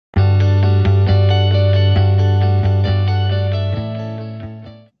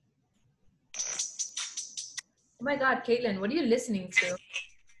God, Caitlin, what are you listening to?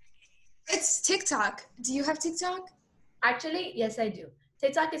 It's TikTok. Do you have TikTok? Actually, yes, I do.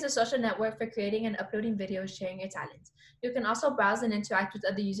 TikTok is a social network for creating and uploading videos, sharing your talents. You can also browse and interact with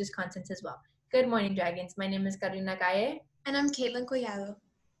other users' content as well. Good morning, Dragons. My name is Karina Gaye, And I'm Caitlin Collado.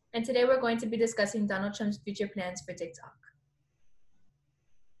 and today we're going to be discussing Donald Trump's future plans for TikTok.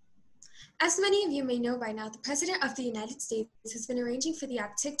 As many of you may know by now, the President of the United States has been arranging for the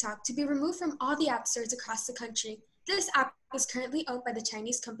app TikTok to be removed from all the app stores across the country. This app is currently owned by the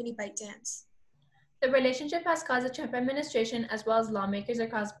Chinese company ByteDance. The relationship has caused the Trump administration as well as lawmakers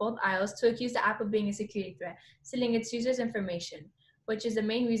across both aisles to accuse the app of being a security threat, stealing its users' information, which is the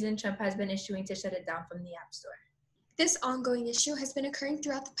main reason Trump has been issuing to shut it down from the App Store. This ongoing issue has been occurring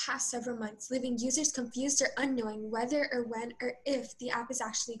throughout the past several months, leaving users confused or unknowing whether or when or if the app is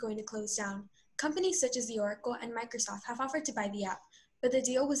actually going to close down. Companies such as the Oracle and Microsoft have offered to buy the app, but the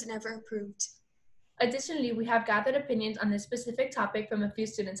deal was never approved. Additionally, we have gathered opinions on this specific topic from a few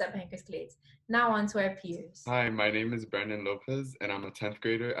students at Pinecrest Glades. Now on to our peers. Hi, my name is Brandon Lopez, and I'm a 10th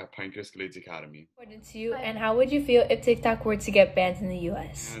grader at Pinecrest Glades Academy. Important to you, and how would you feel if TikTok were to get banned in the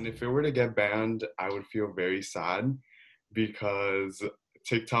US? And if it were to get banned, I would feel very sad because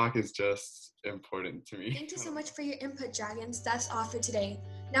TikTok is just important to me. Thank you so much for your input, Dragons. That's all for today.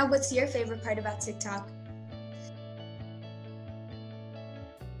 Now, what's your favorite part about TikTok?